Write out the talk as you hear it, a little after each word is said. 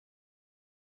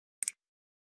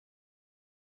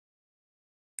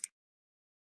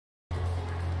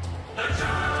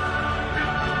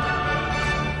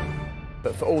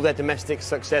for all their domestic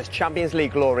success, Champions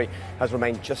League glory has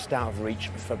remained just out of reach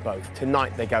for both.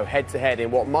 Tonight they go head-to-head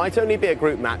in what might only be a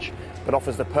group match, but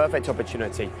offers the perfect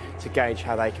opportunity to gauge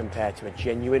how they compare to a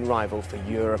genuine rival for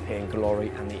European glory,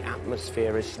 and the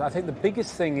atmosphere is... I think the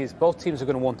biggest thing is both teams are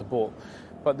going to want the ball,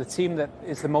 but the team that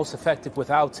is the most effective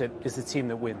without it is the team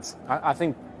that wins. I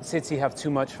think City have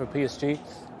too much for PSG,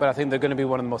 but I think they're going to be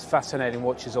one of the most fascinating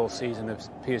watches all season of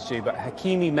PSG. But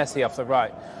Hakimi, Messi off the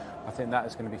right, I think that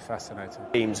is going to be fascinating.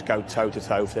 Teams go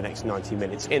toe-to-toe for the next 90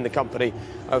 minutes in the company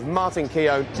of Martin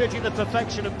Keown. Judging the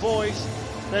perfection of boys,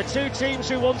 they're two teams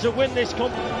who want to win this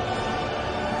competition.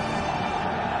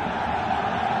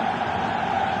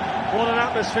 What an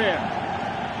atmosphere.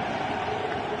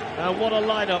 And what a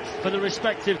lineup for the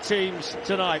respective teams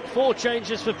tonight. 4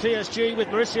 changes for PSG, with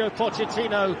Mauricio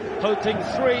Pochettino hoping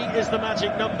 3 is the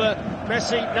magic number.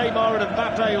 Messi, Neymar and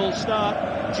Mbappe all start.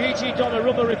 Gigi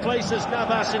Donnarumma replaces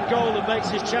Navas in goal and makes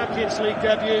his Champions League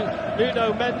debut.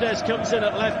 Nuno Mendes comes in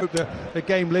at left. The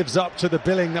game lives up to the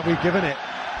billing that we've given it.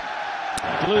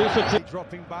 Blue for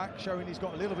dropping back, showing he's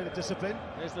got a little bit of discipline.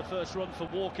 There's the first run for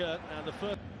Walker, and the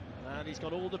first... And he's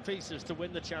got all the pieces to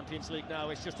win the Champions League now.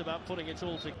 It's just about putting it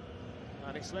all together.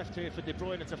 And it's left here for De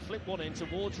Bruyne to flip one in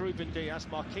towards Ruben Dias.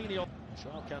 Marquinhos,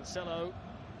 João Cancelo.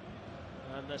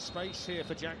 And there's space here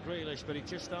for Jack Grealish, but he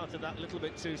just started that little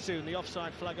bit too soon. The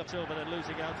offside flag up Silva, then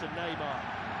losing out to Neymar.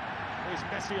 Here's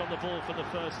Messi on the ball for the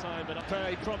first time, but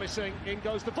very promising. In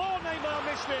goes the ball. Neymar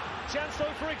missed it. Chance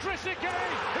though for Idrissa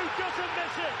Gueye, who doesn't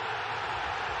miss it.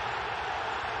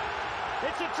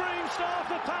 It's a dream start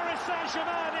for Paris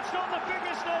Saint-Germain. It's not the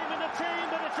biggest name in the team,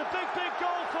 but it's a big, big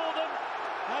goal for them.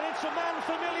 And it's a man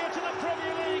familiar to the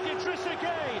Premier League, Idrissa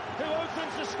Gueye, who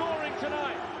opens the scoring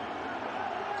tonight.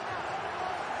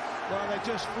 Well, they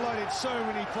just flooded so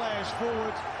many players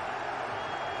forward.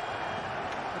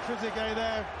 Idrissa Gueye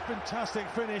there, fantastic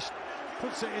finish.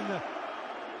 Puts it in the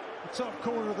top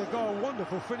corner of the goal.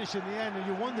 Wonderful finish in the end, and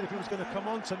you wondered if it was going to come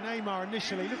on to Neymar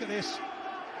initially. Look at this.